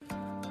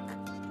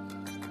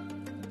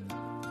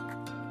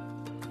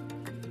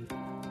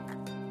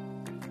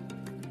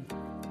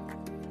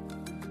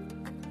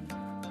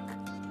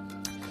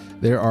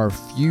There are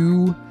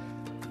few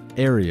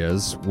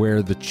areas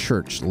where the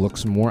church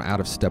looks more out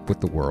of step with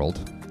the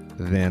world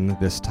than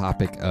this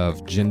topic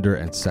of gender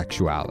and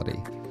sexuality.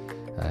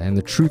 And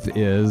the truth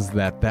is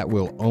that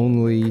will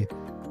only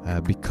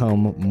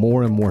become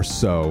more and more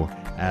so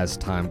as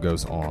time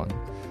goes on.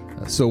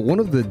 So one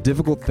of the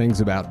difficult things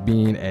about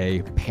being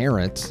a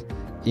parent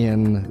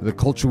in the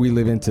culture we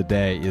live in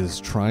today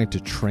is trying to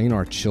train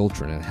our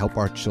children and help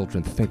our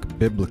children think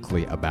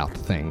biblically about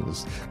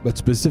things. But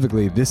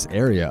specifically this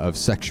area of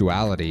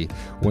sexuality,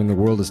 when the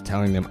world is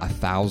telling them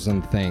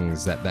 1,000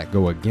 things that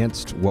go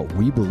against what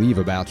we believe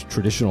about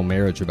traditional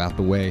marriage, about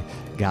the way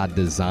God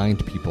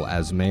designed people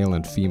as male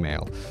and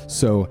female.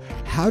 So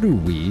how do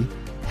we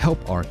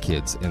help our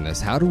kids in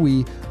this? How do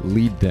we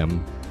lead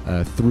them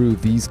through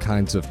these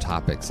kinds of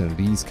topics and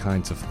these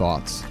kinds of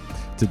thoughts?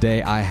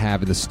 Today I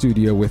have in the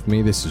studio with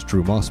me, this is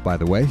Drew Moss, by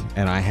the way,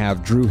 and I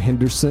have Drew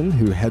Henderson,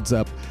 who heads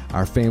up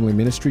our family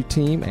ministry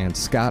team, and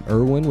Scott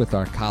Irwin with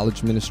our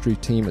college ministry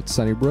team at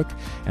Sunnybrook.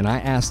 And I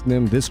asked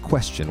them this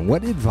question: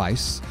 what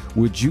advice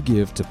would you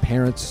give to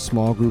parents,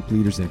 small group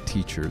leaders, and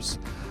teachers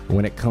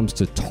when it comes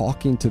to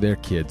talking to their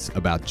kids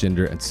about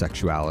gender and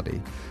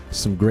sexuality?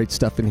 Some great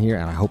stuff in here,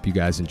 and I hope you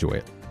guys enjoy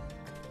it.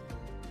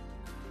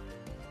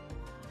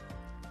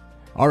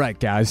 All right,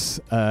 guys,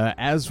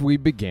 as we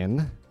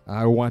begin,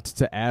 I want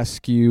to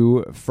ask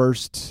you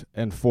first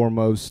and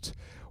foremost,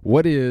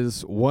 what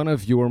is one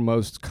of your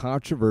most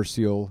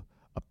controversial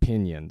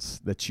opinions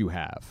that you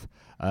have?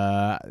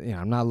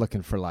 I'm not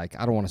looking for I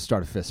don't want to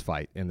start a fist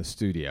fight in the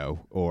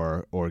studio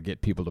or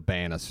get people to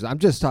ban us. I'm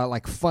just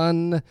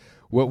fun,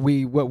 what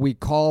we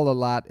call a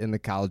lot in the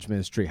college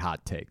ministry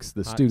hot takes.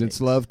 The students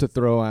love to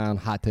throw on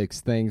hot takes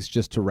things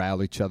just to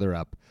rile each other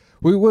up.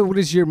 What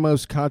is your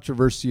most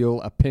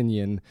controversial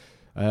opinion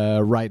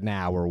right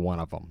now, or one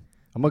of them?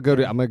 I'm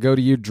gonna go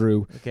to you,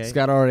 Drew. Okay.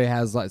 Scott already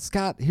has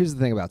Scott. Here's the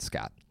thing about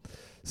Scott.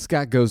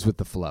 Scott goes with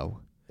the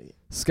flow.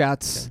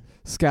 Scott.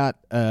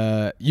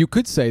 You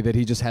could say that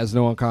he just has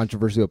no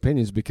uncontroversial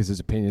opinions because his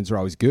opinions are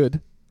always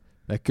good.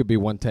 That could be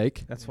one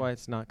take. That's why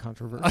it's not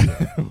controversial.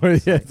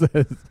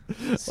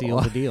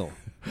 Seal the deal.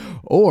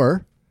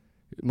 Or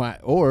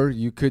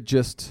you could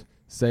just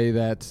say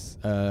that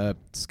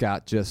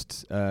Scott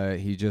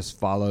he just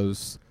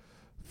follows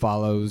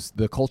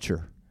the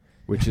culture.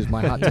 Which is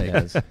my hot take.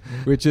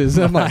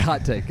 My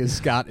hot take is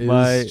Scott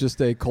is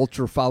just a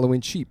culture following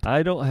sheep.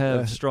 I don't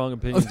have strong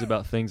opinions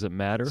about things that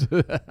matter.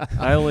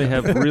 I only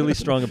have really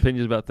strong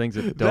opinions about things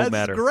that don't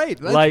matter. That's great.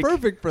 That's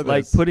perfect for this.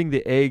 Like putting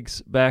the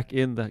eggs back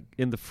in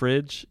the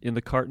fridge, in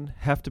the carton,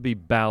 have to be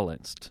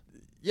balanced.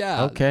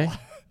 Yeah. Okay.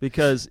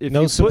 Because if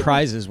no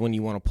surprises when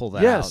you want to pull that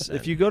out. Yes.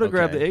 If you go to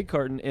grab the egg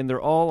carton and they're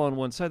all on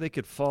one side, they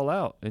could fall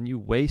out and you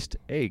waste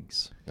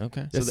eggs.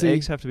 Okay. So the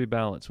eggs have to be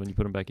balanced when you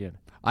put them back in.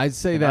 I'd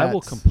say and that I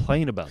will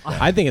complain about that.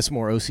 I think it's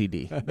more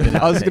OCD.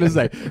 I was going to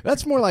say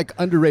that's more like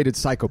underrated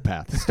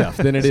psychopath stuff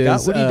than it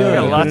is. What are you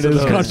doing? Lots of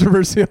those.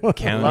 Controversial.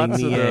 Counting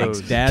the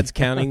eggs. Dad's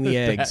counting the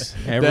eggs.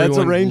 Dad's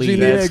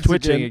arranging the eggs.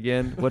 Twitching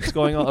again. What's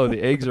going on? Oh,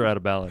 the eggs are out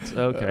of balance.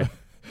 Okay.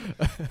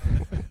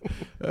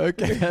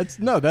 Okay. That's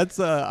my one.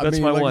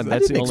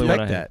 That's the only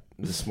one I that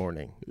this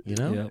morning. You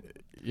know.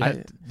 Yeah.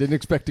 I didn't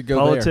expect to go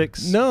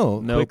politics. there. No.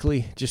 Nope.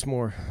 Quickly, just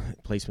more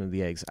placement of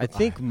the eggs. I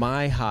think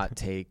my hot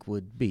take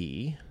would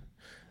be.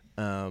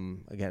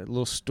 I got a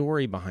little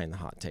story behind the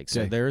hot take.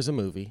 So there is a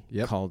movie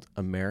called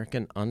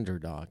American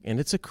Underdog, and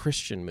it's a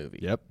Christian movie.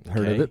 Yep,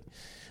 heard of it.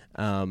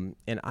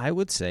 And I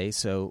would say,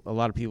 so a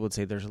lot of people would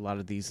say there's a lot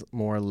of these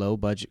more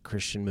low-budget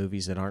Christian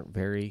movies that aren't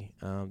very,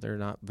 they're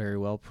not very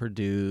well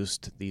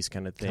produced, these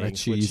kind of things. Kind of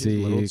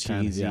cheesy. A little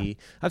cheesy.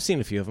 I've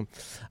seen a few of them.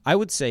 I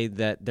would say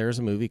that there's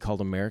a movie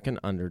called American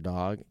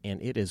Underdog,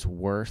 and it is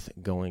worth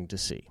going to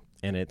see.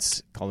 And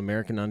it's called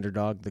American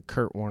Underdog, the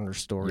Kurt Warner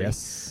story.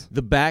 Yes.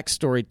 The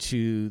backstory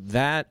to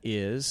that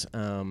is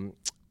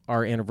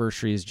our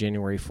anniversary is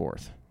January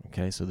 4th.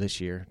 Okay, so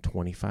this year,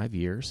 25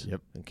 years.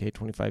 Yep. Okay,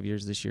 25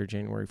 years this year,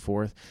 January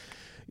 4th.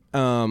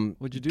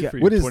 What'd you do for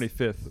your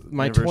 25th?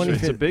 My anniversary?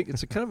 25th.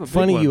 It's a kind of a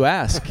funny big one. you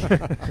ask.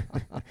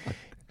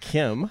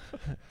 Kim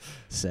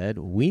said,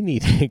 we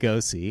need to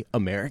go see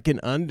American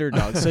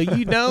Underdog. So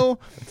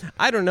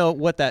I don't know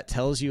what that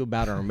tells you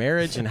about our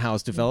marriage and how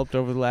it's developed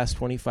over the last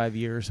 25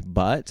 years,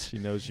 but she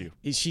knows you.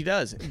 She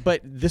does.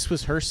 But this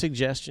was her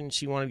suggestion.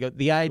 She wanted to go.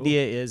 The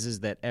idea is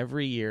that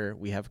every year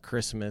we have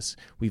Christmas.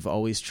 We've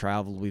always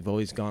traveled. We've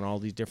always gone all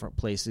these different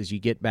places. You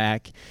get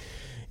back.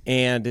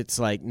 And it's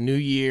like New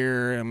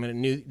Year. I'm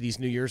gonna these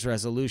New Year's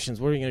resolutions.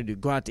 What are we gonna do?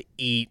 Go out to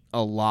eat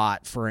a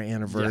lot for our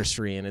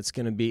anniversary, and it's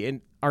gonna be. And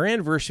our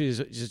anniversary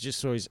is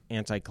just always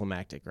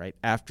anticlimactic, right?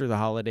 After the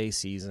holiday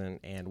season,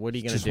 and what are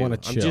you gonna do?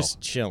 I'm just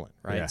chilling,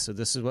 right? Yeah. So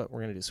this is what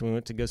we're gonna do. So we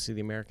went to go see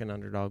the American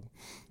Underdog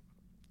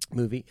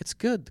movie. It's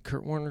good. The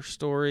Kurt Warner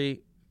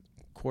story,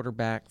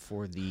 quarterback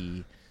for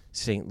the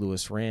St.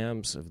 Louis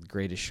Rams, of the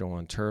greatest show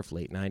on turf,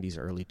 late 90s,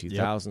 early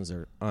 2000s.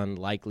 Their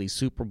unlikely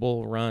Super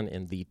Bowl run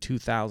in the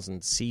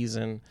 2000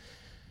 season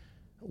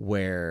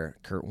where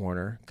Kurt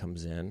Warner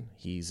comes in.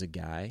 He's a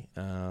guy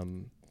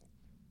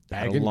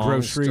Bagging long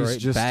groceries story.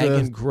 just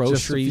Bagging a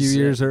groceries.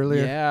 few years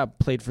earlier. Yeah,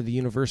 played for the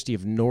University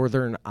of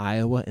Northern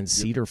Iowa in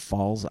Cedar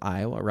Falls,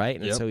 Iowa,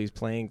 right? And so he's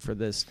playing for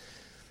this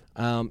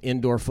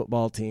indoor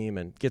football team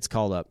and gets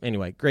called up.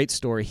 Anyway, great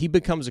story. He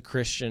becomes a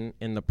Christian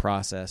in the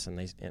process, and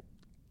it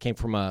came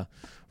from a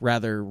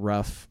rather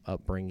rough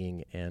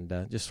upbringing,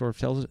 and just sort of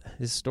tells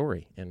his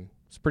story. And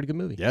it's a pretty good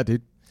movie. Yeah,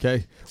 dude.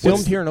 Okay.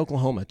 Filmed here in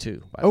Oklahoma,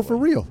 too. By the for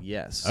way. real?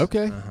 Yes.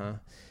 Okay.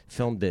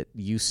 Filmed at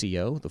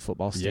UCO, the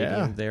football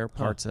stadium there,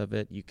 parts of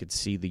it. You could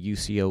see the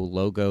UCO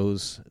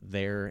logos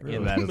there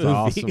in That the is movie.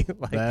 awesome.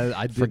 Like,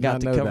 I did forgot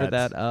not to know cover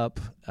that. up.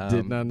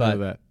 Did not know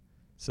that.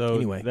 So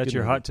Anyway, that's good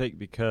your movie. hot take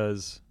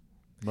because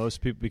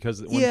most people,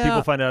 because when Yeah.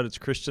 people find out it's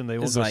Christian, they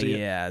won't It's go like, see it.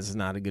 yeah, it's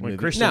not a good When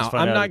movie. Christians Now,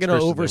 find I'm out not it's going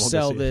to Christian, they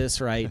won't go oversell see it.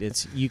 this, right?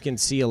 It's you can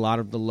see a lot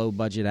of the low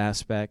budget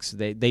aspects.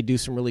 They do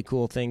some really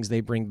cool things.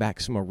 They bring back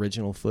some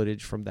original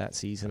footage from that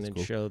season and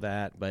show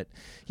that. But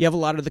you have a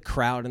lot of the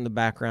crowd in the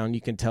background.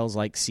 You can tell it's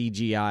like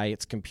CGI.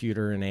 It's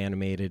computer and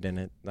animated, and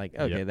it like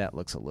okay, that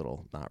looks a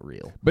little not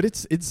real. But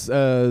it's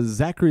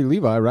Zachary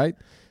Levi, right?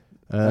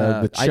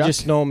 The I Chuck.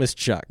 just know him as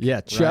Chuck.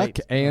 Yeah, Chuck right?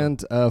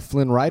 and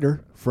Flynn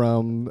Rider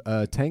from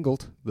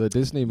Tangled, the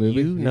Disney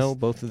movie. You know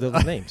both of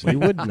those names. You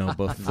would know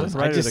both of those.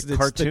 Flynn Rider, the it's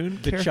cartoon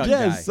the character? Chuck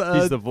Yes, guy.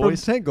 He's the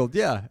voice? from Tangled.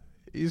 Yeah,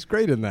 he's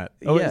great in that.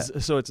 Oh, Yeah.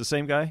 so it's the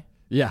same guy?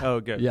 Yeah. Oh,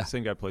 good. Yeah.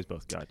 Same guy plays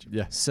both. Gotcha.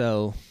 Yeah.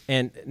 So,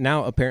 and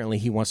now apparently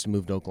he wants to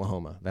move to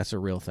Oklahoma. That's a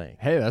real thing.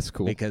 Hey, that's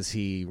cool. Because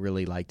he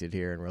really liked it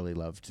here and really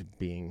loved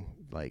being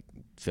like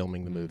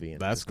filming the movie. And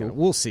That's it's gonna- cool.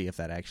 We'll see if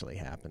that actually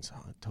happens. Oh,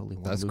 I totally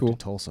want That's to move cool. to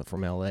Tulsa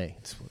from LA.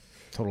 It's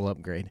a total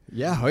upgrade.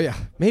 Yeah. Oh, yeah.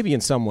 Maybe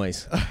in some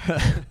ways.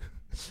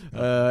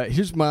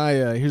 Here's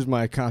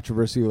my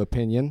controversial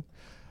opinion.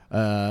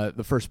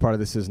 The first part of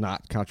this is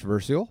not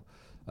controversial.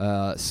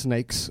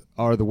 Snakes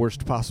are the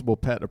worst possible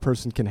pet a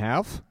person can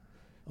have.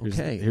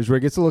 Here's where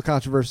it gets a little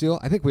controversial.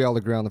 I think we all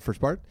agree on the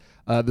first part.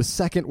 The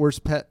second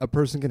worst pet a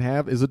person can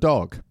have is a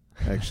dog.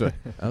 Actually,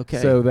 Okay.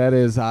 So that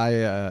is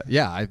let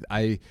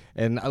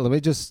me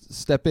just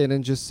step in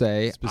and just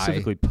say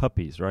Specifically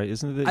puppies, right?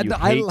 Isn't it that you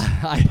I hate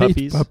hate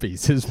puppies?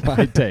 puppies is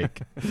my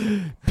take.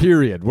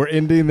 Period. We're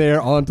ending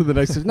there. On to the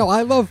next. No,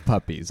 I love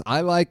puppies.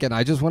 And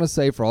I just want to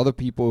say for all the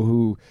people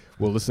who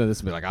will listen to this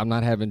and be like, I'm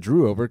not having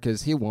Drew over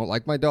because he won't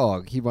like my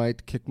dog. He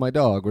might kick my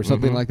dog or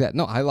something like that.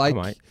 No, I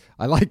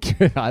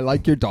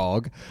like your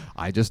dog.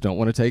 I just don't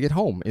want to take it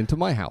home into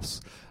my house.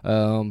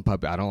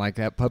 Puppy. I don't like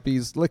that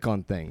puppies lick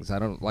on things. I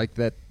don't like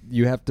that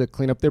you have to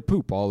clean up their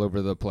poop all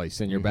over the place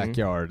in your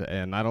backyard,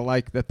 and I don't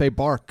like that they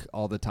bark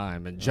all the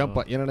time and jump.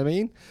 You know what I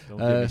mean? Don't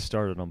get me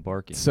started on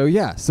barking. So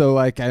yeah, so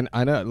like, and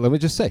I know. Let me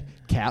just say,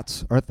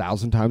 cats are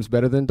 1,000 times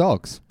better than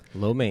dogs.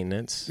 Low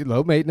maintenance.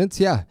 Low maintenance,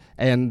 yeah,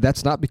 and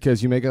that's not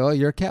because you may go, oh,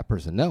 you're a cat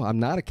person. No, I'm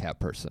not a cat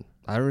person.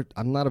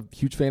 I'm not a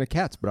huge fan of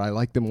cats, but I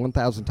like them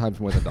 1,000 times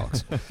more than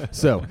dogs.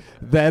 So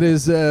that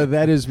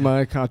is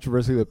my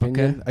controversial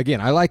opinion. Okay. Again,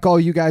 I like all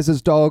you guys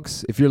as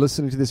dogs. If you're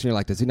listening to this and you're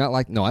like, does he not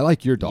like? No, I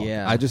like your dog.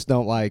 Yeah. I just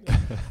don't like.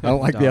 I don't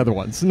like the other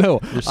ones.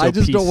 No, You're so I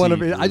just don't want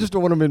PC, them. I just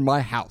don't want them in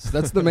my house.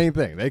 That's the main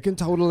thing. They can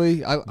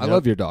totally. I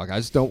love your dog. I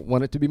just don't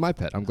want it to be my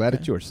pet. I'm glad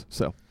it's yours.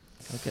 So.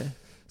 Okay.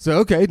 So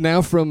okay,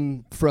 now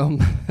from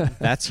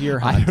That's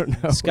your I hot.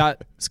 don't know.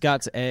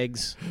 Scott's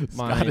eggs.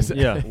 Mine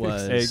Scott's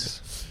was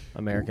eggs.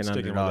 American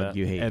Sticking with Underdog. that.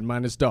 You hate. and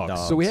mine is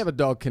dogs. So we have a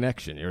dog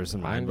connection, yours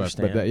and I mine.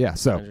 understand. But yeah,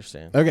 so I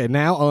understand. okay,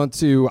 now on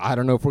to I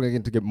don't know if we're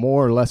going to get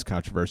more or less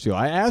controversial.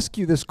 I ask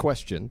you this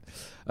question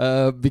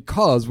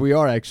because we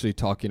are actually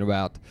talking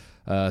about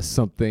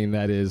something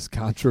that is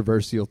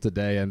controversial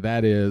today, and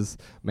that is,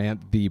 man,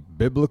 the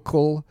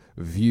biblical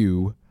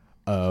view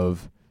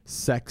of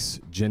sex,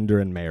 gender,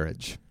 and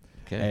marriage.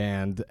 Okay.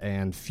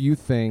 And few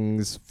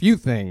things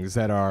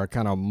that are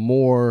kind of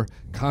more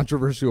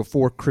controversial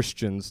for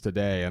Christians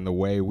today, and the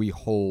way we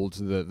hold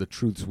the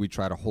truths we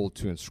try to hold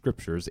to in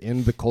scriptures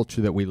in the culture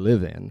that we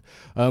live in.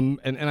 And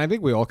I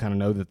think we all kind of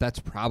know that that's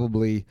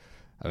probably,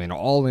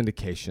 all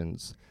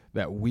indications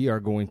that we are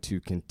going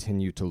to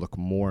continue to look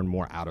more and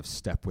more out of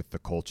step with the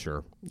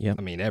culture. Yep.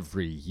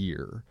 Every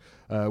year,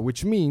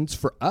 which means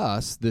for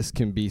us, this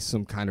can be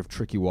some kind of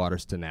tricky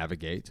waters to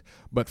navigate.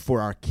 But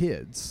for our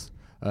kids,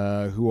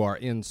 who are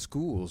in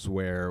schools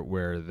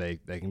where they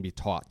can be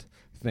taught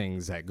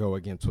things that go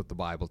against what the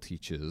Bible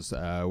teaches,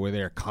 where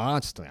they're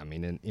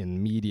constantly,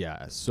 in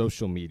media,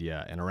 social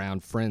media, and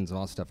around friends and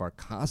all that stuff, are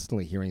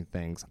constantly hearing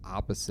things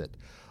opposite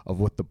of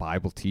what the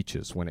Bible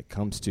teaches when it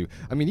comes to,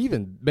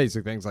 even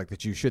basic things like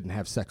that you shouldn't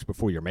have sex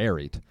before you're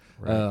married.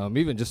 Right.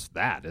 Even just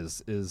that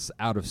is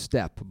out of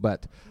step.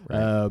 But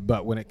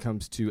when it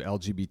comes to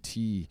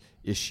LGBT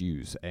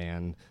issues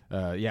and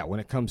when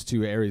it comes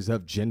to areas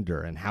of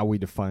gender and how we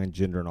define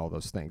gender and all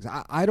those things,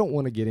 I don't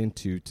want to get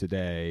into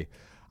today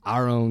I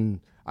don't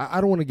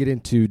want to get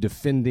into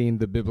defending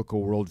the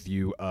biblical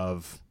worldview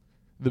of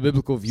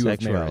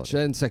marriage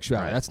and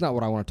sexuality. Right. That's not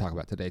what I want to talk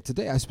about today.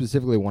 Today, I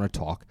specifically want to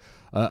talk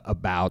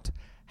about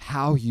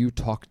how you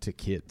talk to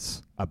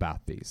kids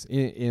about these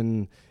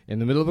in the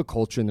middle of a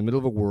culture, in the middle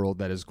of a world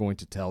that is going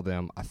to tell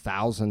them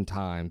 1,000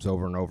 times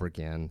over and over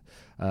again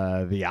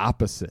the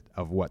opposite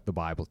of what the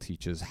Bible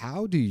teaches.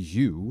 How do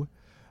you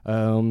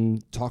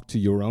talk to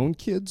your own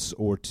kids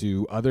or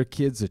to other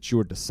kids that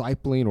you're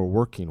discipling or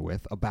working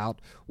with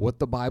about what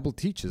the Bible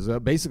teaches?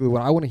 Basically,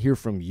 what I want to hear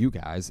from you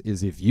guys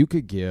is if you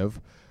could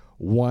give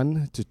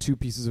 1 to 2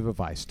 pieces of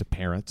advice to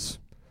parents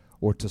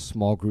or to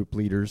small group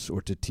leaders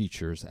or to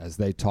teachers as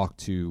they talk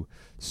to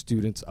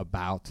students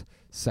about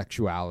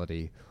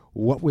sexuality,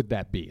 what would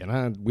that be?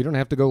 And we don't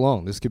have to go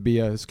long. This could be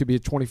a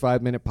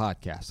 25-minute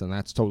podcast, and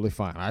that's totally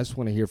fine. I just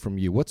want to hear from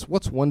you. What's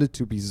 1 to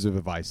 2 pieces of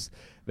advice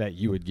that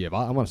you would give?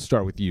 I'm going to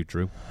start with you,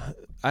 Drew.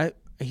 I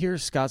hear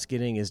Scott's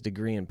getting his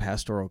degree in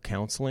pastoral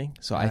counseling,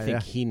 so I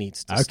think he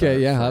needs to Okay,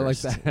 yeah,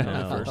 first. I like that. No.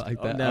 I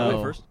like that. No.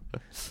 Wait first.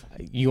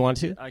 You want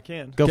to? I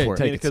can. Go Okay, for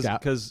take it. it,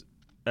 Scott. Because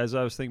as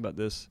I was thinking about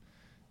this,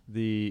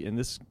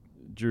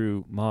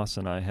 Drew Moss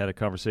and I had a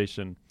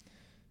conversation,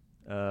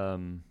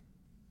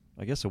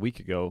 I guess a week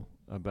ago,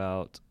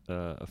 about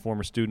a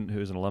former student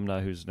who is an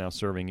alumni who's now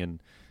serving in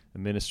a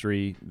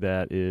ministry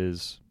that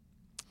is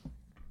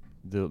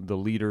the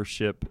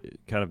leadership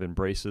kind of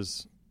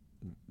embraces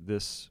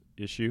this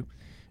issue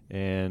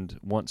and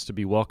wants to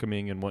be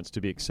welcoming and wants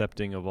to be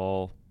accepting of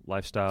all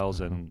lifestyles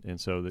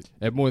and so that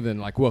And more than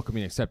like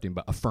welcoming, accepting,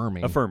 but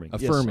affirming. Yes,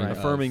 right.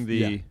 Affirming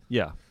the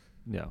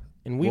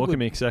And we welcoming,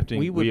 would, accepting.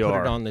 we would put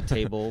are. it on the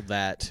table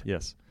that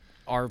Yes.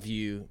 our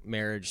view,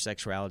 marriage,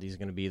 sexuality is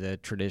going to be the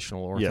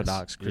traditional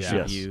Orthodox Christian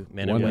Yes. view.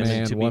 Men One and women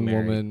man, to be one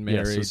married. woman,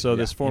 Yes, married. so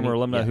this former And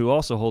alumni yeah. who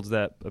also holds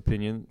that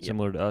opinion, Yeah.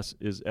 similar to us,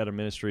 is at a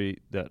ministry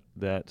that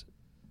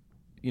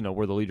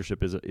where the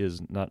leadership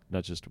is not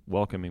just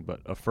welcoming but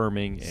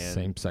affirming and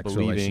Same-sex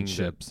believing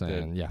relationships that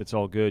and, yeah. it's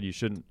all good. You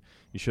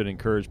should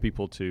encourage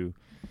people to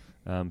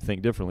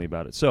think differently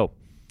about it. So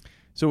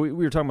we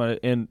were talking about it,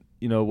 and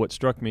what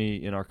struck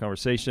me in our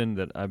conversation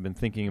that I've been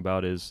thinking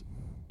about is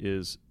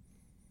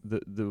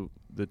the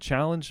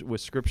challenge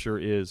with Scripture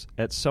is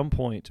at some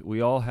point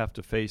we all have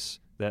to face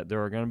that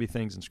there are going to be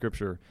things in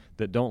Scripture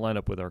that don't line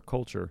up with our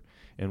culture,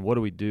 and what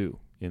do we do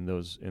in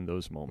those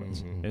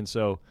moments? Mm-hmm. And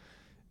so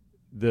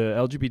the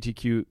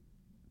LGBTQ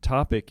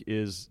topic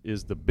is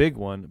the big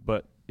one,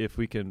 but if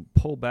we can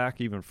pull back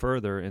even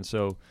further, and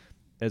so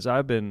as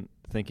I've been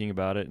thinking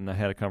about it, and I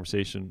had a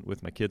conversation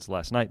with my kids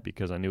last night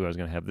because I knew I was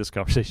going to have this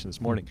conversation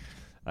this morning,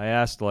 I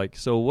asked,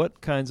 so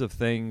what kinds of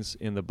things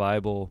in the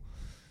Bible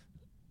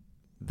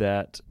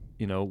that,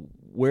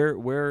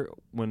 where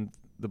when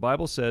the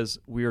Bible says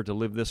we are to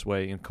live this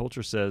way and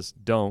culture says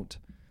don't,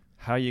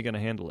 how are you going to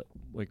handle it?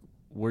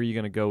 Where are you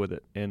going to go with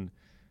it? And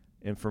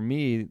for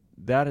me,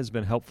 that has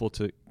been helpful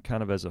to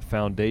kind of as a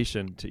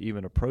foundation to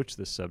even approach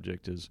this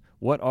subject is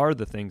what are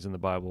the things in the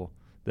Bible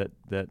that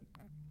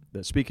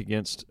speak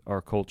against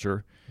our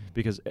culture,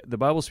 because the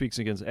Bible speaks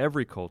against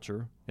every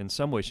culture in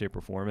some way, shape,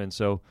 or form, and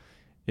so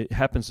it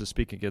happens to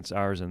speak against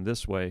ours in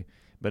this way,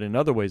 but in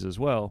other ways as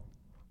well.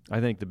 I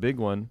think the big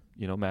one,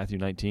 Matthew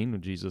 19,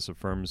 when Jesus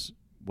affirms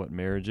what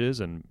marriage is,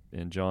 and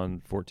in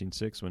John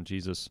 14:6, when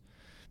Jesus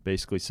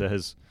basically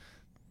says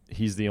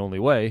he's the only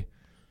way,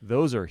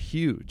 those are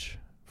huge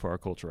for our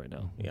culture right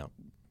now. Yeah.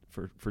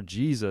 For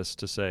Jesus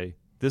to say,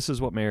 this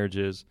is what marriage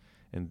is,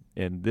 and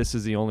this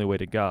is the only way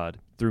to God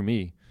through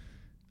me,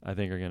 I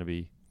think are going to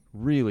be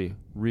really,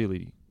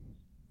 really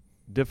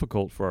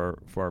difficult for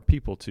our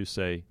people to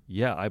say,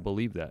 yeah, I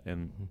believe that,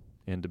 and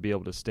to be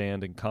able to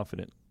stand in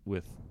confident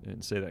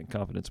and say that in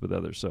confidence with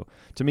others. So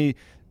to me,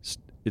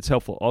 it's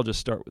helpful. I'll just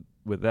start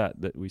with that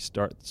we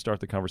start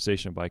the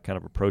conversation by kind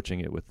of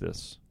approaching it with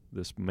this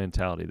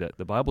mentality that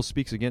the Bible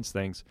speaks against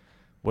things.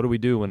 What do we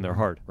do when they're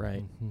hard?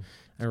 Right.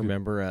 I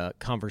remember a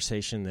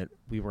conversation that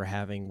we were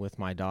having with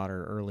my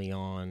daughter early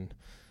on.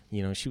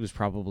 She was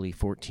probably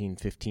 14,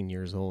 15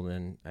 years old,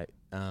 and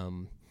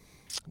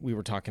we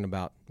were talking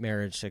about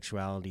marriage,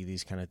 sexuality,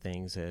 these kind of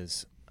things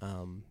as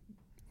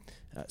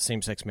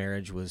same-sex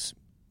marriage was,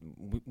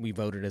 we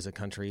voted as a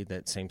country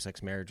that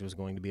same-sex marriage was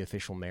going to be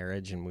official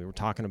marriage, and we were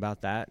talking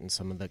about that and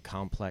some of the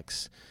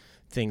complex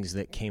things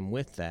that came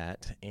with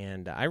that.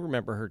 And I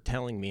remember her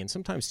telling me, and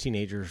sometimes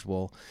teenagers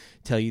will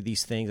tell you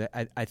these things.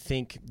 I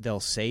think they'll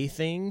say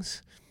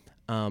things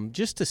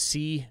just to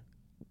see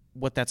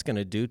what that's going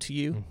to do to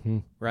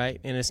you, right?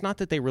 And it's not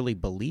that they really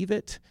believe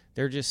it.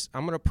 They're just,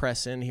 I'm going to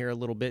press in here a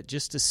little bit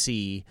just to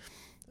see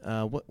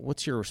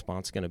what's your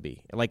response going to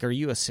be. Like,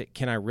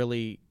 can I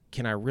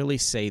really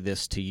say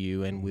this to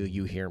you, and will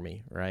you hear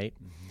me, right?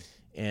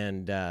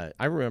 And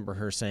I remember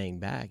her saying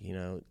back,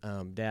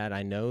 Dad,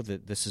 I know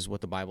that this is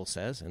what the Bible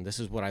says, and this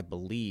is what I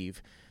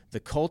believe. The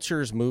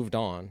culture's moved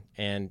on,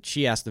 and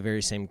she asked the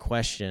very same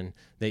question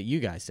that you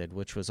guys did,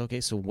 which was,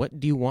 okay, so what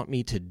do you want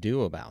me to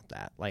do about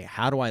that? Like,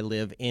 how do I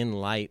live in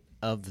light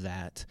of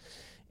that?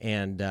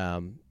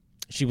 And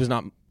she was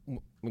not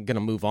going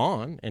to move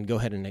on and go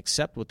ahead and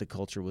accept what the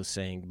culture was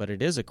saying, but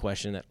it is a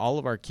question that all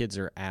of our kids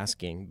are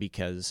asking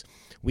because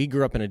we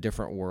grew up in a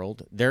different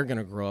world. They're going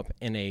to grow up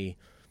in a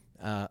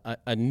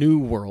new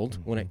world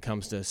when it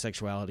comes to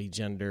sexuality,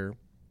 gender,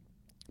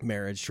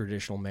 marriage,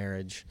 traditional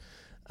marriage,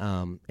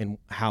 and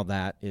how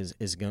that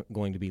is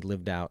going to be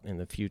lived out in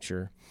the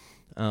future.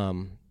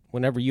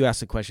 Whenever you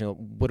ask the question,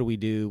 what do we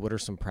do? What are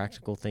some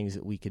practical things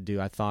that we could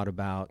do? I thought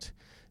about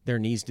there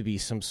needs to be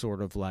some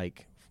sort of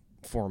like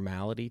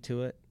formality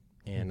to it.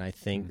 And I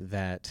think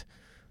that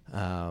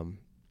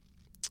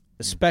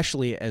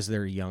especially as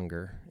they're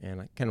younger,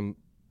 and I kind of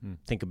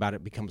think about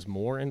it becomes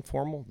more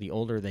informal the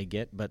older they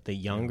get, but the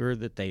younger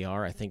that they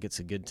are, I think it's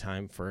a good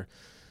time for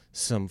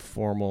some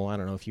formal, I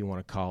don't know if you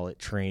want to call it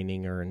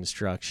training or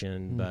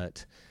instruction,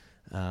 but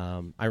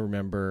I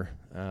remember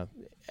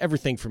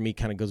everything for me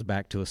kind of goes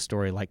back to a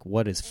story like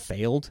what has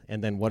failed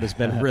and then what has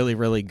been really,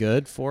 really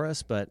good for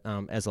us. But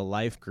as a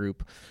life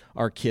group,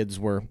 our kids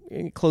were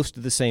close to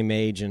the same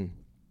age and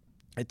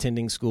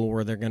attending school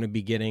where they're going to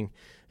be getting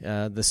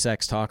the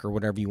sex talk or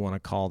whatever you want to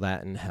call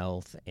that in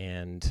health.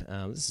 And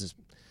this is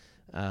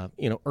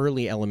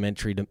early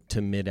elementary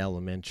to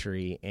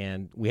mid-elementary,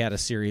 and we had a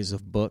series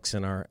of books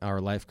in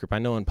our life group. I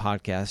know in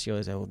podcasts you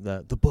always have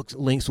the books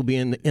links will be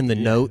in the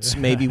notes.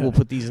 Maybe we'll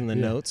put these in the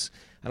notes.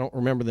 I don't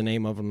remember the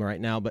name of them right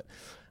now, but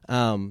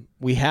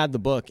we had the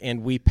book,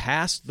 and we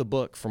passed the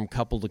book from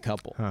couple to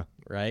couple,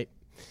 right?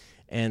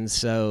 And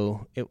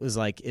so it was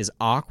like, as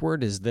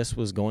awkward as this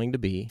was going to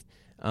be,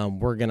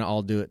 we're going to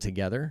all do it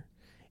together.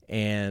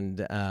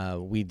 And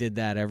we did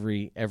that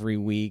every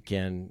week,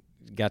 and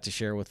got to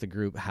share with the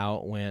group how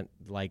it went,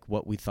 like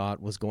what we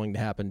thought was going to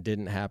happen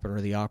didn't happen,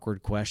 or the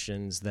awkward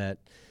questions that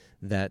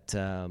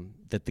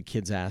the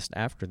kids asked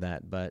after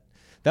that. But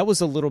that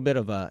was a little bit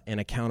of an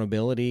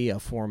accountability, a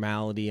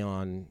formality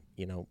on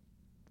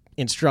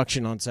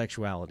instruction on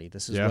sexuality.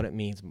 This is what it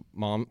means.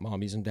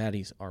 Mommies and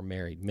daddies are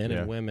married. Men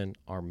and women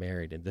are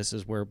married, and this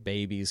is where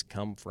babies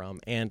come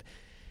from. And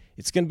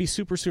it's going to be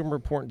super, super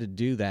important to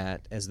do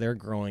that as they're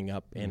growing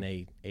up in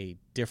a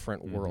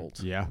different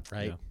world.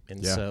 Right.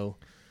 And so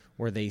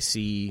where they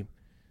see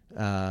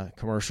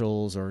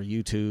commercials or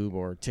YouTube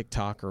or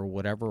TikTok or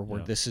whatever,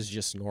 where this is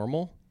just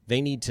normal,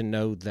 they need to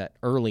know that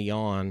early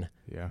on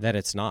that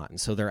it's not. And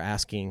so they're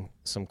asking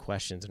some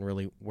questions and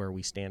really where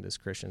we stand as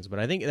Christians. But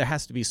I think there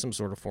has to be some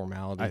sort of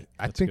formality.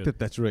 I think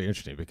that's really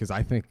interesting, because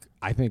I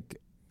think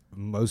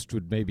most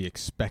would maybe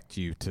expect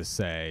you to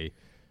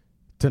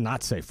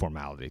not say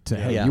formality.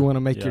 Hey, you want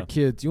to make your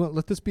kids,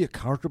 let this be a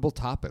comfortable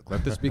topic.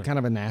 Let this be kind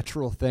of a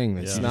natural thing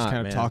that you just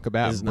kind of talk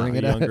about and bring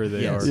it up. The younger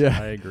they are,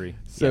 I agree.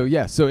 So,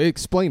 so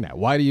explain that.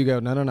 Why do you go,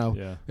 no?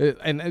 Yeah.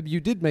 And you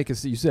did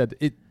you said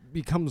it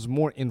becomes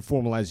more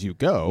informal as you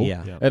go.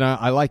 And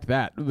I like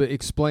that. But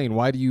explain,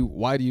 why do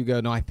you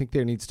go, no, I think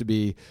there needs to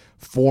be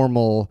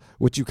formal,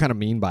 what you kind of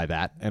mean by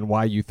that, and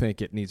why you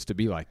think it needs to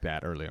be like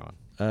that early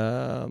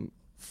on.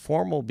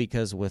 Formal,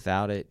 because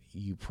without it,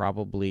 you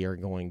probably are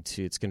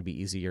it's going to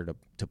be easier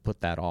to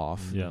put that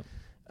off. Yeah.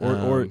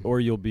 Or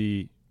you'll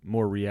be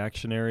more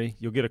reactionary.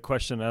 You'll get a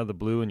question out of the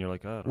blue and you're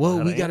like, oh,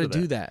 whoa, we got to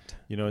do that.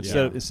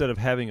 Instead of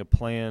having a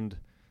planned,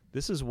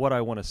 this is what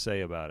I want to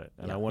say about it,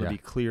 and I want to be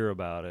clear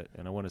about it,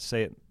 and I want to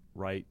say it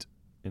right.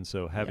 And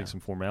so having some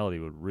formality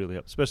would really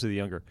help, especially the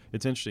younger.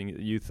 It's interesting that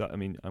you thought,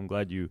 I'm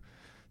glad you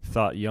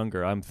thought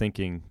younger. I'm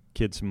thinking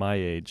kids my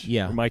age,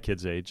 or my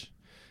kid's age,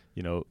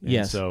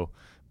 and so,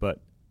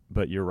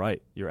 but you're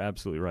right. You're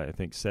absolutely right. I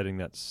think setting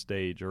that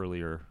stage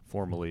earlier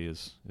formally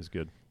is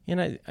good.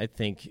 And I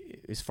think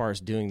as far as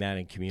doing that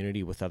in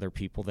community with other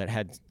people that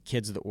had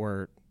kids that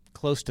were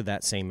close to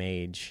that same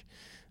age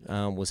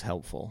was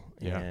helpful.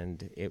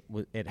 And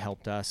it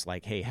helped us,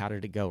 like, hey, how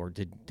did it go? Or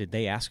did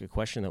they ask a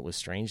question that was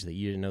strange that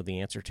you didn't know the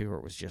answer to, or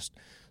it was just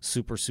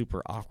super,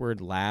 super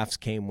awkward? Laughs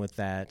came with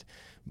that.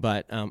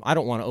 But I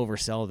don't want to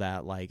oversell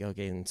that, like,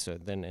 okay, and so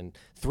then in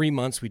 3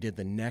 months we did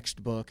the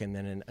next book, and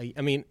then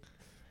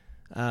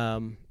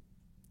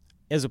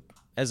as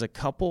a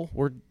couple,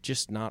 we're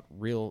just not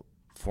real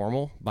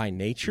formal by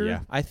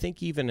nature. I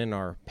think even in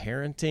our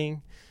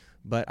parenting,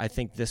 but I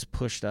think this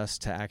pushed us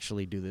to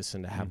actually do this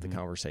and to have the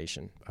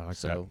conversation. I like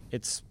so that.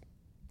 It's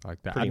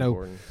like that. pretty I know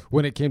important.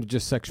 When it came to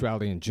just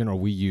sexuality in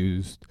general,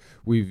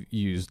 we've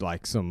used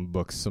like some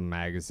books, some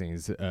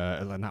magazines,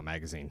 not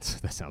magazines.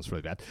 That sounds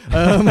really bad.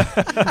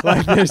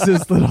 Like there's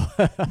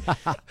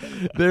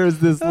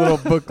this little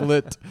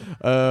booklet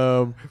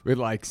with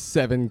like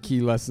 7 key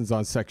lessons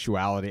on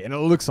sexuality, and it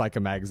looks like a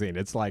magazine.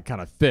 It's like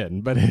kind of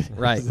thin, but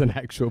it's an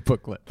actual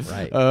booklet,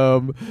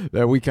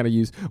 that we kind of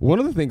use. One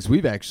of the things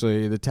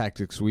the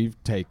tactics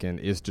we've taken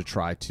is to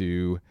try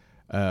to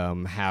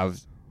have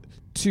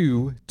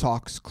 2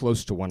 talks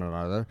close to one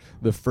another.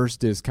 The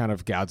first is kind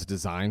of God's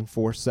design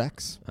for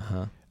sex.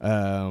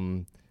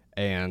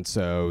 And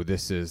so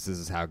this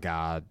is how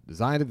God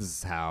designed it.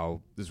 This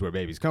is where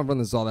babies come from.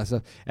 This is all that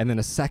stuff. And then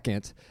a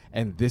second,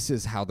 and this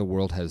is how the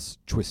world has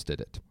twisted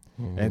it.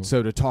 And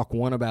so to talk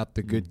one about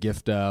the good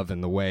gift of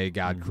and the way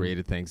God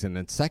created things, and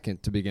then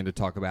second to begin to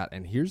talk about,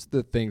 and here's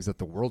the things that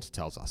the world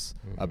tells us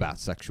about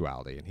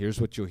sexuality, and here's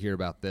what you'll hear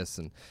about this,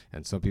 and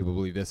some people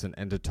believe this,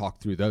 and to talk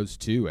through those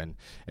too, and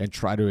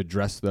try to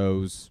address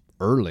those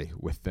early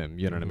with them,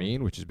 you know what I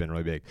mean, which has been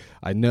really big.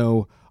 I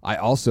know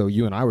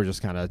you and I were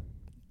just kind of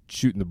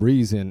shooting the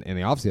breeze in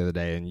the office the other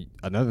day, and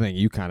another thing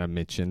you kind of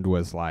mentioned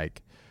was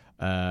like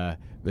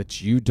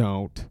that you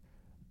don't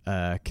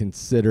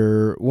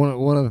consider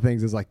one of the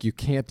things is like you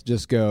can't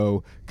just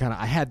go kind of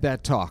I had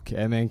that talk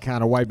and then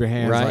kind of wipe your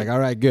hands like all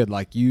right, good.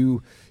 Like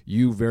you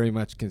very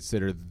much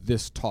consider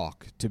this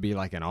talk to be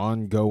like an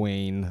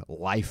ongoing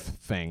life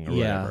thing or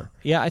whatever.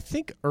 Yeah, I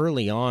think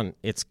early on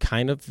it's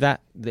kind of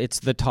that it's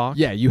the talk.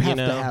 Yeah, you have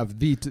to have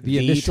the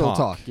initial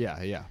talk.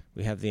 Yeah.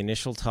 We have the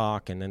initial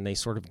talk, and then they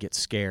sort of get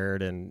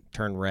scared and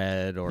turn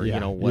red or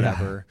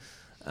whatever.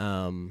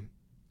 Yeah.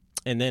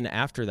 And then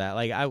after that,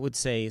 like I would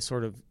say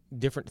sort of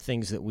different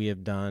things that we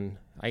have done.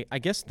 I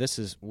guess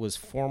this was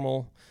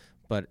formal,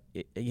 but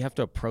you have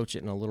to approach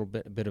it in a little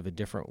bit of a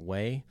different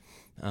way.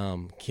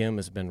 Kim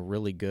has been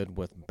really good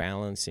with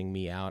balancing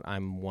me out.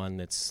 I'm one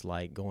that's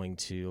like going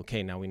to,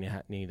 okay, now we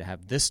need to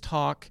have this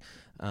talk,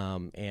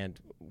 and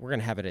we're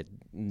going to have it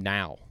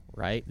now,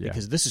 right? Yeah.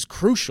 Because this is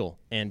crucial,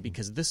 and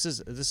because this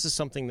is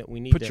something that we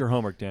need Put your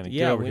homework down and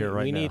get over here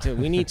right now.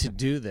 We need to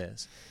do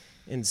this.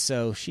 And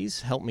so she's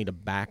helped me to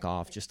back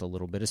off just a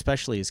little bit,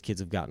 especially as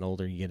kids have gotten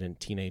older. You get into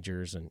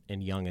teenagers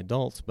and young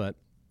adults. But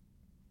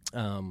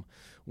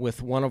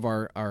with one of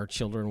our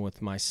children,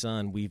 with my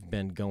son, we've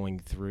been going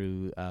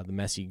through the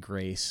Messy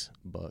Grace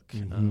book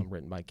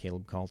written by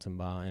Caleb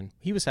Kaltenbaugh. And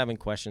he was having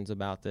questions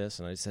about this.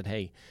 And I said,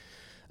 hey,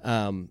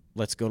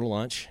 let's go to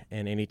lunch.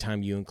 And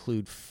anytime you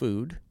include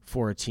food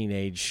for a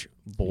teenage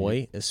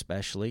boy,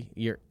 especially,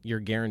 you're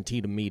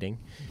guaranteed a meeting.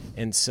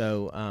 And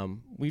so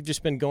we've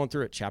just been going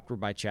through it chapter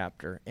by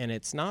chapter. And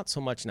it's not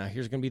so much now,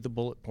 here's going to be the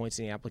bullet points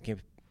and the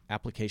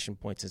application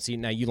points. And see,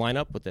 now you line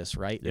up with this,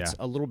 right? Yeah. It's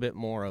a little bit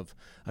more of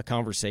a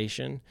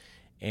conversation.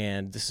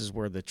 And this is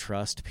where the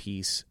trust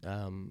piece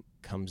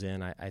comes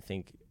in. I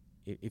think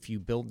if you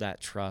build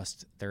that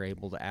trust, they're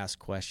able to ask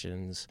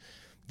questions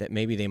that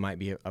maybe they might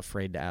be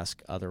afraid to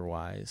ask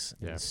otherwise.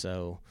 Yeah. And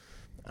so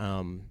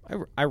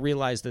I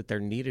realized that there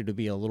needed to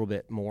be a little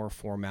bit more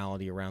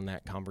formality around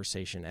that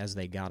conversation as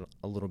they got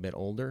a little bit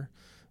older,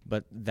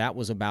 but that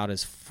was about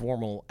as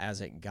formal as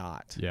it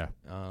got. Yeah.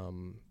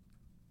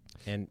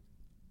 And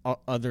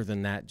other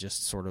than that,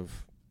 just sort of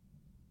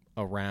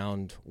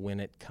around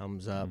when it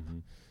comes up. Mm-hmm.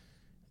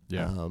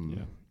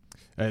 Yeah.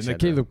 And the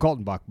Caleb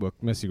Kaltenbach book,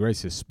 Messy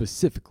Grace, is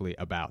specifically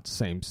about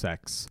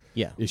same-sex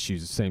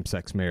issues,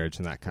 same-sex marriage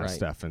and that kind of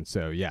stuff. And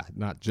so,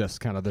 not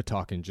just kind of the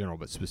talk in general,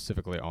 but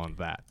specifically on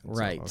that.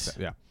 Right. So,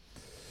 yeah.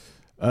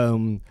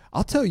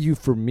 I'll tell you,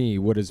 for me,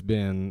 what has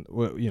been,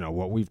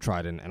 what we've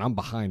tried, and I'm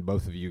behind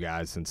both of you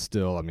guys, and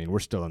still, I mean, we're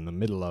still in the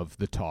middle of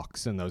the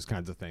talks and those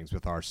kinds of things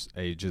with our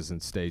ages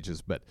and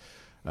stages. But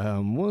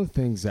one of the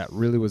things that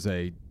really was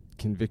a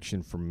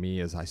conviction for me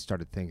as I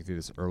started thinking through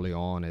this early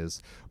on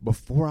is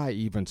before I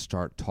even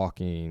start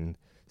talking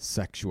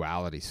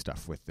sexuality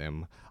stuff with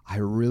them, I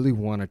really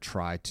want to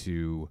try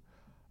to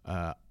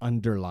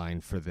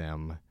underline for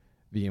them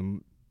the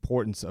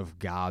importance of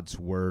God's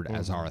word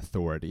as our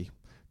authority,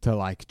 to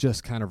like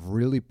just kind of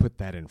really put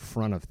that in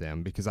front of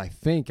them, because I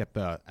think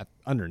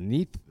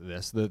underneath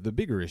this, the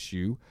bigger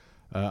issue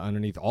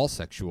underneath all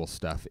sexual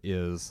stuff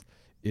is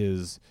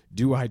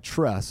do I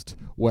trust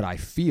what I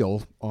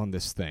feel on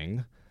this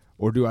thing,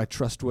 or do I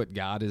trust what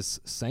God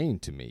is saying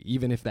to me,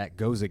 even if that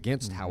goes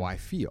against how I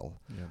feel,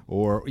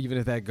 or even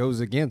if that goes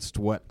against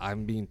what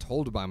I'm being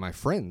told by my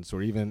friends,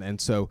 and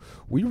so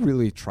we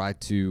really try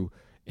to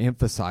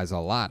emphasize a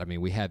lot. I mean,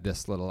 we had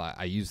this little,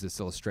 I used this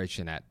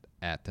illustration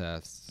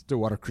at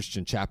Stillwater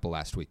Christian Chapel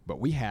last week,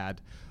 but we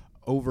had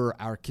over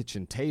our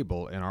kitchen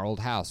table in our old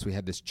house, we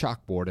had this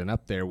chalkboard, and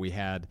up there we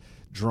had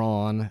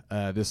drawn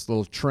this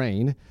little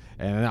train.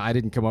 And I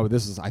didn't come up with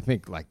this. I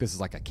think this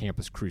is like a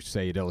Campus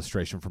Crusade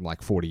illustration from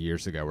like 40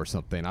 years ago or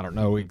something. I don't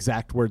know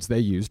exact words they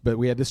used, but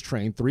we had this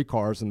train, 3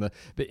 cars, and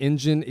the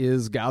engine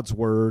is God's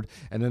word,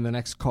 and then the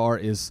next car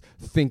is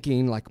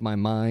thinking, like my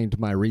mind,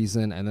 my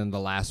reason, and then the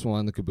last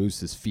one, the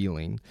caboose, is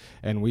feeling.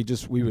 And we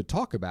would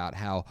talk about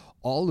how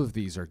all of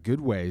these are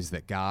good ways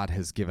that God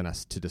has given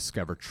us to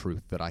discover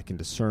truth, that I can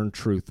discern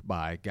truth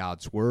by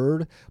God's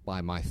word,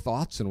 by my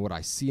thoughts and what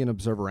I see and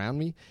observe around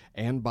me,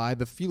 and by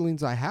the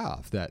feelings I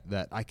have,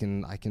 that I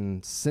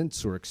can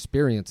sense or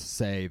experience,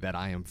 say that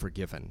I am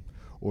forgiven,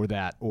 or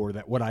that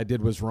what I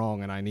did was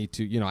wrong and I need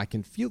to, I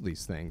can feel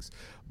these things,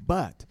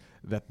 but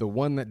that the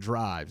one that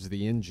drives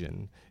the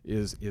engine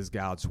is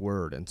God's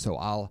word. And so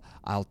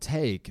I'll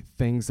take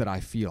things that I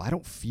feel. I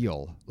don't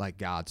feel like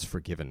God's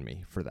forgiven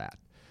me for that.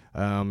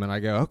 And I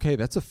go, okay,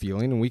 that's a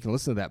feeling, and we can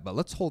listen to that, but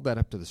let's hold that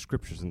up to the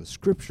Scriptures. And the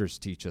Scriptures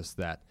teach us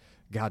that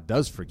God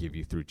does forgive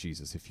you through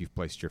Jesus if you've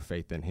placed your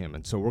faith in him.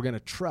 And so we're going to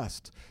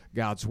trust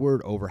God's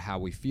word over how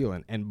we feel.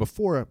 And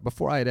before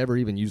I had ever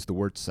even used the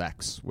word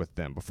sex with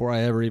them, before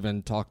I ever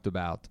even talked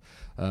about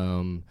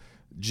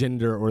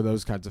gender or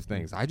those kinds of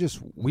things,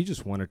 we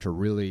just wanted to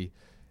really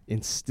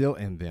instill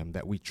in them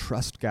that we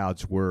trust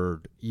God's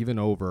word even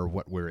over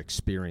what we're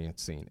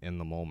experiencing in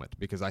the moment,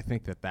 because I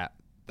think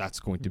that's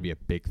going to be a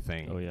big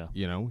thing. Oh,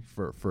 yeah.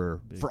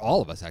 For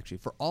all of us, actually.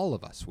 For all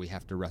of us, we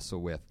have to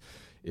wrestle with,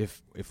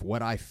 if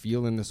what I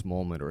feel in this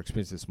moment or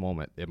experience this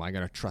moment, am I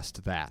going to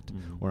trust that,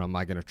 or am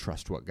I going to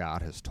trust what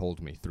God has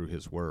told me through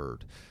His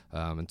Word?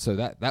 And so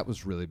that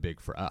was really big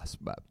for us.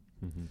 But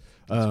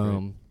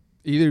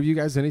either of you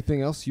guys,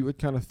 anything else you would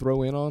kind of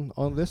throw in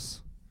on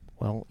this?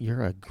 Well,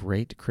 you're a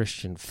great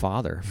Christian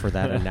father for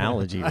that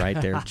analogy right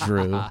there,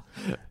 Drew.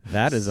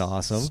 That is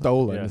awesome.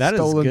 Stolen. Yeah. That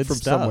Stolen is good from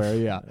stuff. somewhere,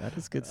 yeah. That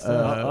is good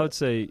stuff. I would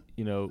say,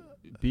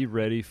 be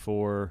ready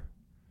for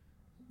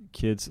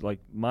kids. Like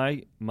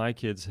my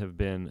kids have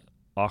been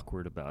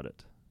awkward about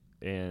it,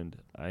 and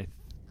I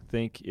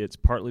think it's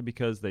partly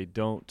because they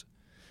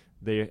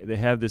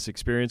have this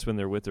experience when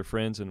they're with their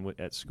friends and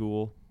at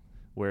school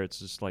where it's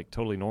just like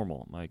totally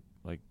normal.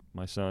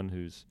 My son,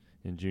 who's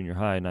in junior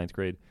high, 9th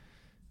grade,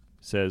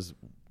 says,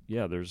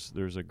 yeah,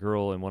 there's a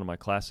girl in one of my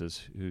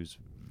classes who's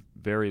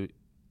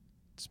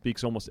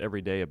speaks almost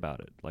every day about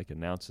it, like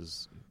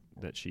announces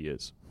that she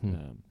is,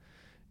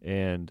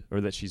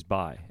 or that she's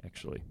bi,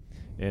 actually.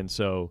 And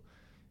so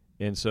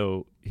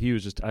he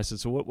was I said,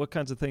 so what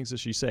kinds of things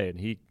does she say? And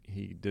he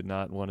did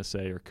not want to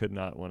say, or could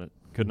not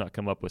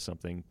come up with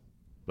something,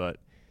 but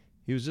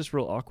he was just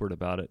real awkward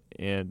about it.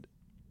 And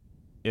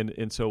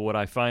so what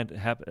I find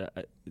happen,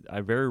 I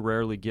very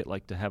rarely get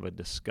like to have a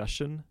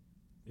discussion.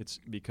 It's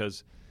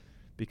because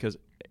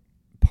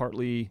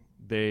partly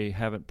they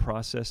haven't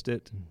processed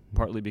it,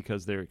 partly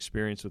because their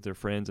experience with their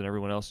friends and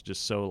everyone else is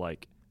just so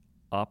like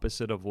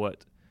opposite of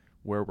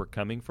where we're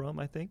coming from,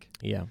 I think.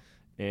 Yeah.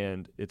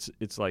 And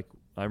it's like,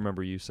 I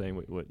remember you saying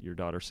what your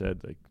daughter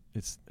said, like,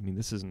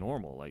 this is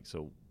normal. Like,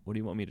 so what do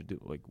you want me to do?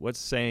 Like, what is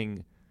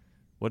saying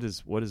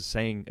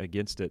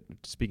against it,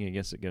 speaking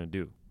against it going to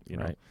do,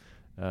 Right.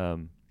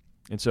 And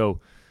so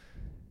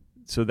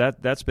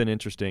that's been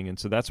interesting. And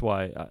so that's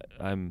why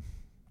I'm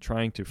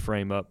trying to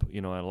frame up,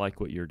 I like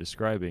what you're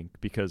describing,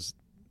 because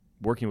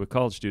working with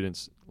college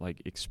students,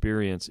 like,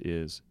 experience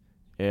is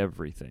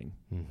everything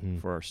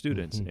for our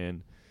students.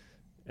 And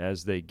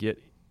as they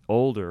get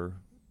older,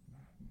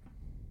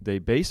 they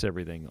base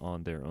everything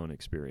on their own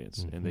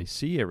experience, and they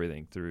see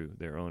everything through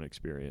their own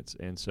experience.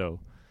 And so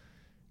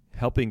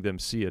helping them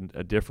see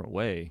a different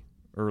way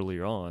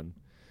earlier on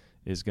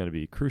is going to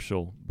be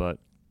crucial. But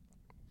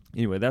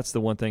anyway, that's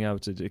the one thing I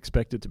would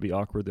expect it to be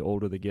awkward the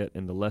older they get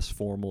and the less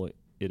formal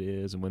it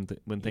is. And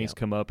when things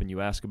come up and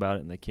you ask about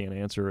it and they can't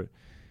answer it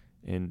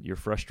and you're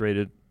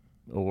frustrated,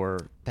 or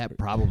that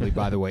probably,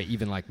 by the way,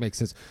 even like makes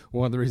sense.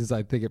 One of the reasons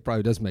I think it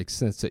probably does make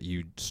sense that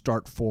you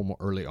start formal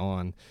early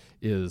on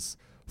is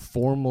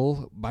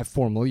formal,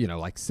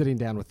 like sitting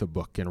down with a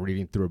book and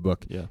reading through a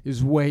book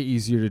is way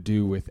easier to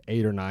do with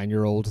 8 or 9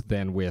 year olds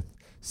than with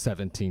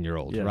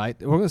 17-year-old, right?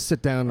 We're going to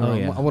sit down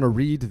and I want to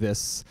read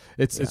this.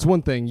 It's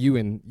one thing you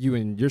and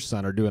your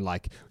son are doing,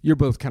 like you're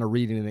both kind of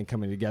reading and then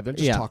coming together and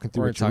just talking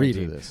through what you're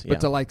reading.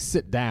 But to like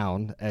sit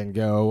down and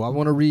go, I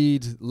want to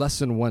read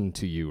lesson 1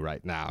 to you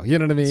right now. You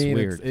know what I mean? It's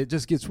weird. It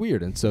just gets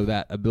weird. And so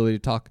that ability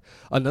to talk.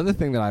 Another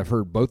thing that I've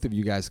heard both of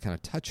you guys kind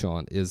of touch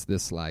on is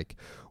this, like,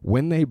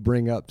 when they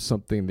bring up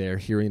something they're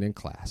hearing in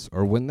class,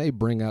 or when they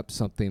bring up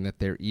something that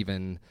they're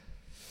even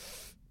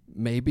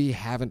maybe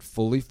haven't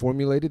fully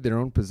formulated their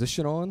own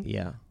position on.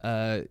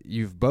 Yeah.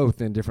 You've both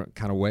in different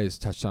kind of ways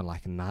touched on,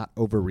 like, not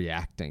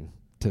overreacting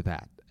to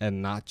that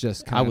and not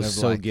just kind of, I was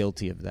so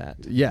guilty of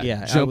that.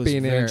 Yeah. Jumping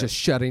in and just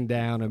shutting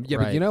down. And,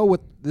 but you know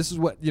what, this is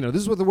what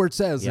the word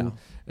says. Yeah.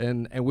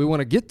 And we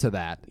want to get to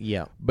that.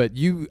 Yeah. But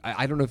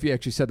I don't know if you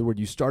actually said the word,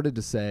 you started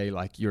to say,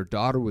 like, your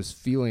daughter was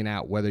feeling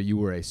out whether you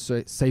were a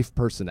safe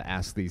person to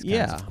ask these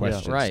kinds of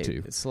questions to.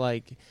 It's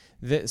like,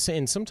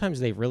 and sometimes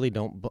they really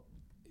don't.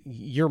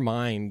 Your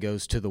mind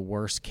goes to the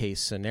worst case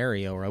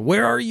scenario, right?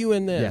 Where are you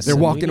in this? Yeah, they're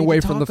walking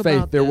away from the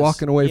faith. They're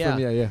walking away from,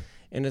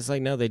 And it's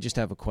like, no, they just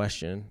have a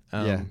question.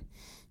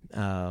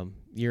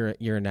 Your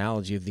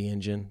analogy of the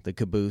engine, the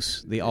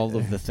caboose, all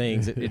of the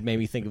things, it made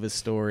me think of a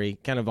story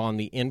kind of on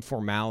the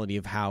informality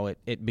of how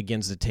it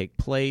begins to take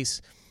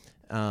place.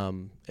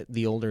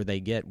 The older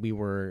they get, we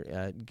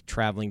were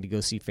traveling to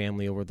go see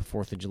family over the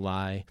 4th of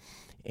July,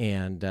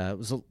 and it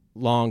was a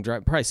long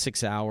drive, probably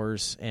 6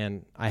 hours,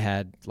 and I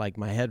had like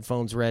my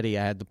headphones ready.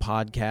 I had the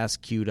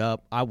podcast queued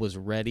up. I was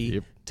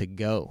ready to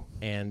go,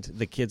 and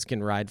the kids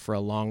can ride for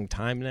a long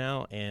time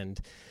now. And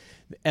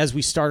as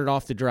we started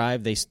off the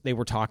drive, they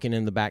were talking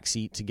in the back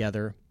seat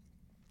together,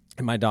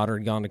 and my daughter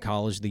had gone to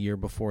college the year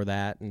before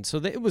that, and so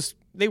they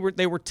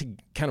were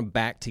kind of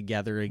back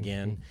together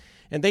again.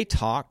 And they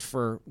talked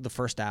for the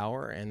first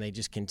hour, and they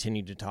just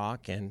continued to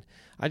talk. And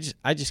I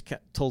just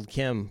told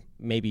Kim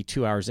maybe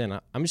 2 hours in,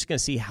 I'm just going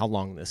to see how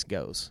long this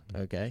goes,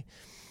 okay?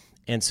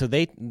 And so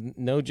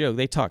no joke,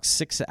 they talked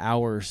 6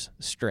 hours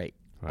straight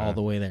all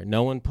the way there.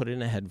 No one put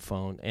in a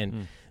headphone,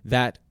 and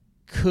that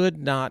could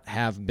not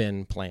have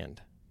been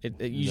planned.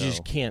 You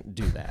just can't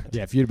do that.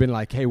 Yeah, if you'd been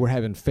like, hey, we're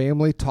having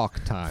family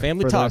talk time.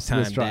 Family talk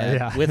time,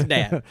 Dad, with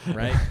Dad,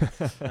 right?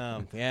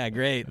 Yeah,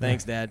 great.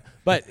 Thanks, Dad.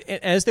 But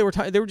as they were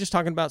just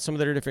talking about some of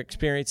their different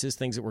experiences,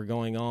 things that were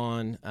going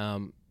on.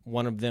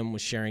 one of them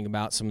was sharing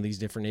about some of these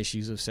different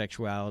issues of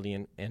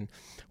sexuality and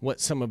what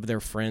some of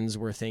their friends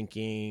were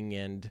thinking,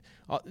 and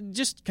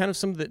just kind of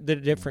some of the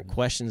different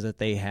questions that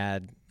they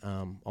had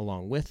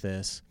along with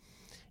this.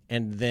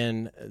 And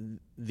then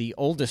the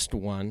oldest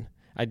one,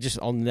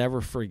 I'll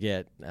never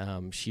forget,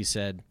 she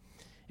said,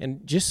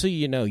 and just so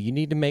you know, you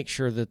need to make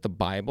sure that the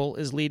Bible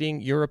is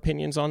leading your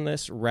opinions on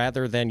this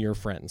rather than your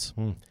friends.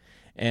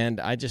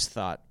 And I just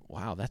thought,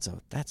 wow, that's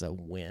a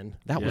win.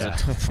 That was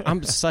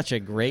I'm such a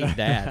great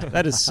dad.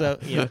 That is so,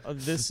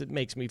 it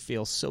makes me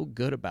feel so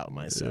good about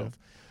myself.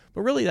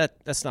 But really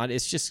that's not,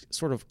 it's just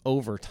sort of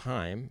over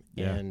time.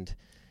 And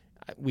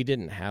we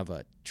didn't have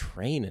a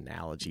train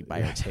analogy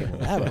by our table.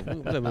 That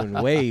would have been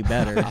way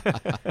better.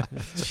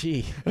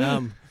 Gee.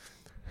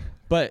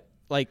 But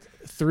like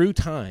through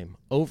time,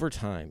 over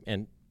time,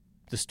 and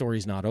the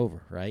story's not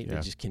over, right?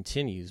 It just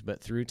continues.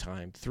 But through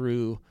time,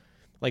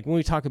 like when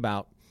we talk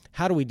about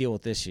how do we deal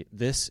with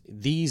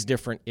these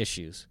different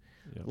issues,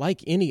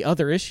 like any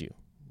other issue,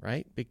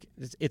 right?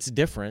 It's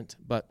different,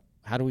 but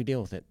how do we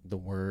deal with it? The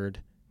Word,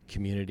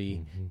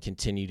 community,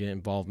 continued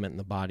involvement in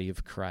the body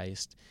of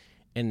Christ.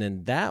 And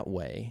then that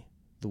way,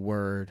 the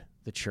Word,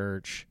 the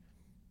church,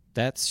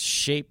 that's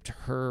shaped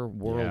her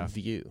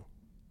worldview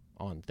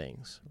on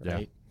things,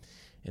 right?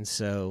 And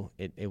so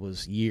it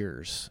was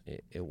years.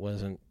 It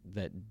wasn't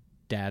that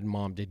Dad and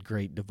Mom did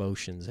great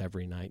devotions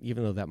every night,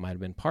 even though that might have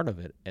been part of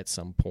it at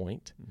some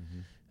point.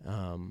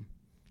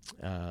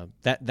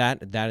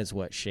 That is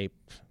what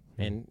shaped,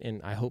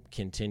 and I hope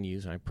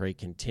continues, and I pray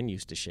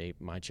continues to shape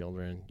my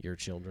children, your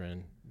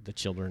children, the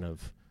children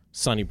of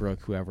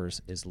Sunnybrook, whoever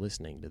is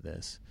listening to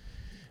this.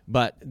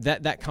 But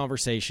that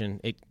conversation,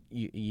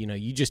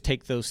 you just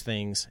take those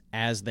things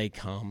as they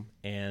come,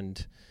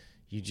 and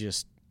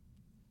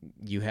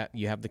you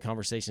have the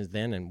conversations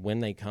then, and when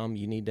they come,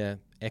 you need to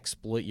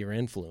exploit your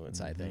influence.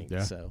 I think.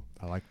 Yeah, so.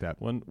 I like that.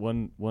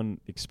 One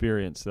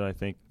experience that I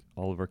think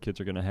all of our kids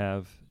are going to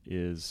have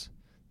is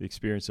the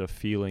experience of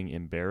feeling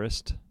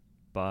embarrassed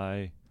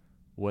by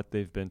what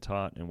they've been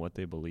taught and what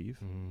they believe.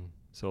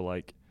 So,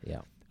 like, I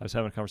was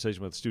having a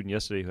conversation with a student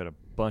yesterday who had a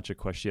bunch of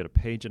questions. She had a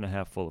page and a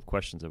half full of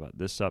questions about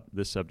this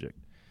subject,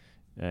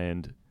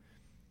 and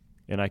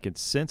I could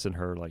sense in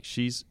her, like,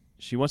 she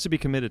wants to be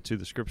committed to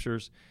the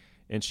Scriptures.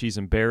 And she's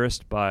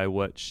embarrassed by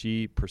what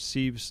she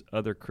perceives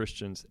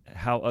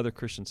how other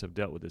Christians have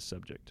dealt with this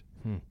subject.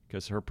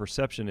 Because her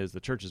perception is the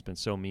church has been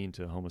so mean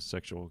to the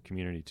homosexual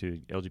community,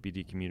 to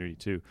LGBT community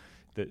too,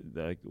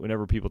 that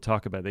whenever people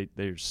talk about it,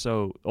 they're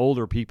so,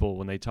 older people,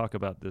 when they talk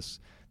about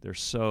this,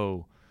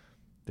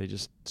 they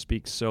just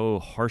speak so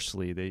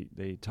harshly.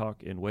 They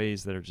talk in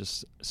ways that are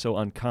just so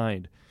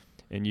unkind.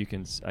 And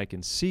I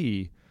can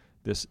see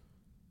this,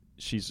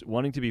 she's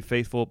wanting to be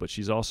faithful, but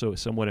she's also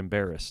somewhat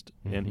embarrassed.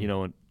 And,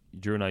 and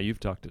Drew and I, you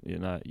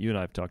and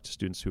I have talked to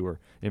students who are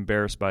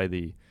embarrassed by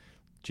the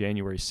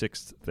January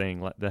 6th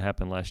thing that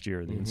happened last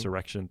year, the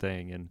insurrection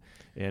thing,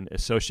 and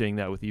associating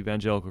that with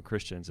evangelical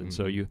Christians. And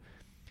so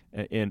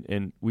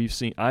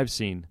I've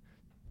seen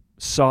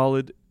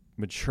solid,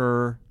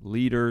 mature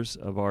leaders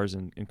of ours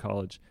in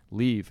college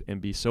leave and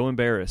be so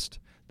embarrassed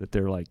that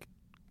they're like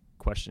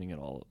questioning it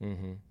all.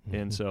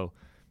 And so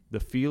the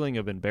feeling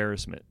of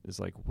embarrassment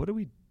is like, what do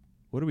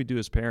we do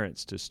as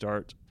parents to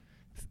start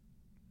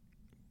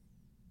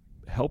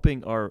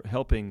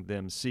helping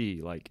them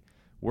see, like,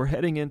 we're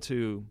heading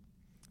into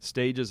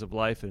stages of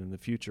life and in the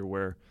future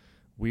where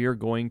we are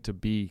going to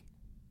be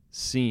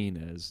seen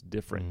as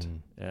different,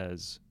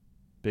 as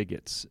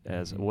bigots,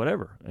 as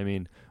whatever. I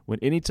mean, when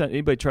anytime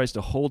anybody tries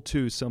to hold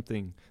to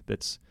something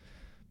that's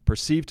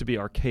perceived to be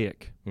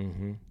archaic,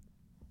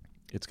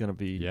 it's going to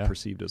be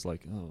perceived as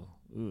like,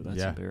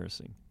 that's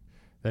embarrassing.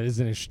 That is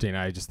interesting.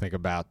 I just think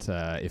about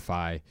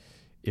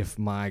if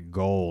my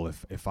goal,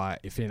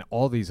 if in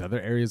all these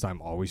other areas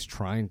I'm always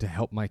trying to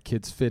help my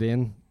kids fit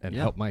in and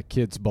help my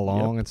kids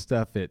belong and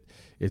stuff,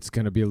 it's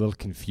going to be a little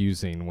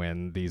confusing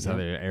when these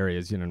other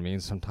areas, you know what I mean?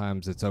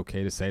 Sometimes it's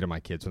okay to say to my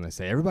kids when they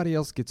say everybody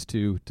else gets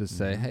to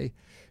say, hey,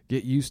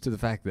 get used to the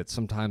fact that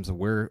sometimes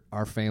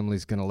our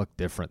family's going to look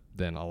different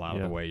than a lot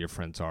of the way your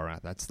friends are.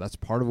 That's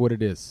part of what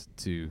it is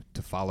to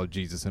follow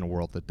Jesus in a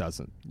world that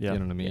doesn't. You know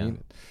what I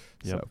mean?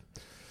 So,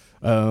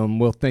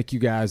 well, thank you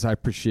guys. I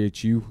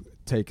appreciate you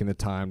taking the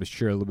time to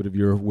share a little bit of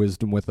your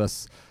wisdom with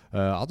us.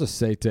 I'll just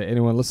say to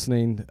anyone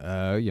listening,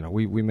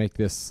 we make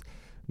this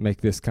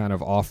kind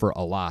of offer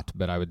a lot,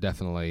 but I would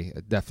definitely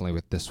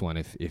with this one,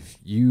 if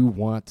you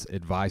want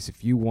advice,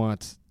 if you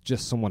want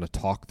just someone to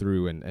talk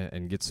through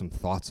and get some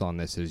thoughts on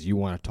this, as you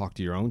want to talk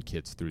to your own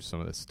kids through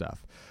some of this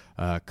stuff,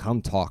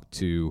 come talk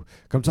to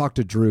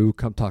Drew,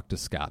 come talk to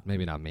Scott.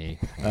 Maybe not me.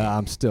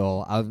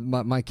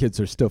 My kids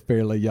are still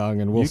fairly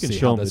young, and we'll see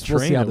how this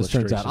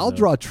turns out. I'll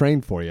draw a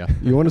train for you.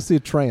 You want to see a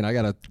train? I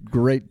got a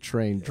great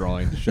train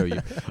drawing to show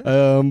you.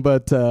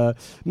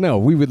 No,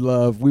 we would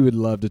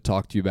love to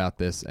talk to you about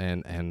this,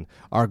 and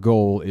our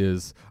goal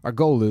is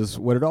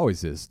what it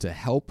always is, to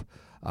help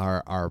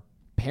our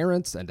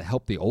parents and to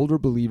help the older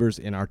believers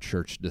in our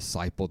church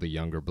disciple the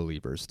younger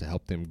believers, to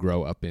help them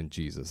grow up in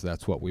Jesus.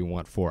 That's what we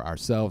want for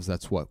ourselves.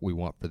 That's what we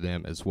want for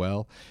them as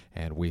well.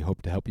 And we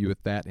hope to help you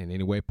with that in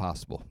any way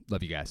possible.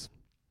 Love you guys.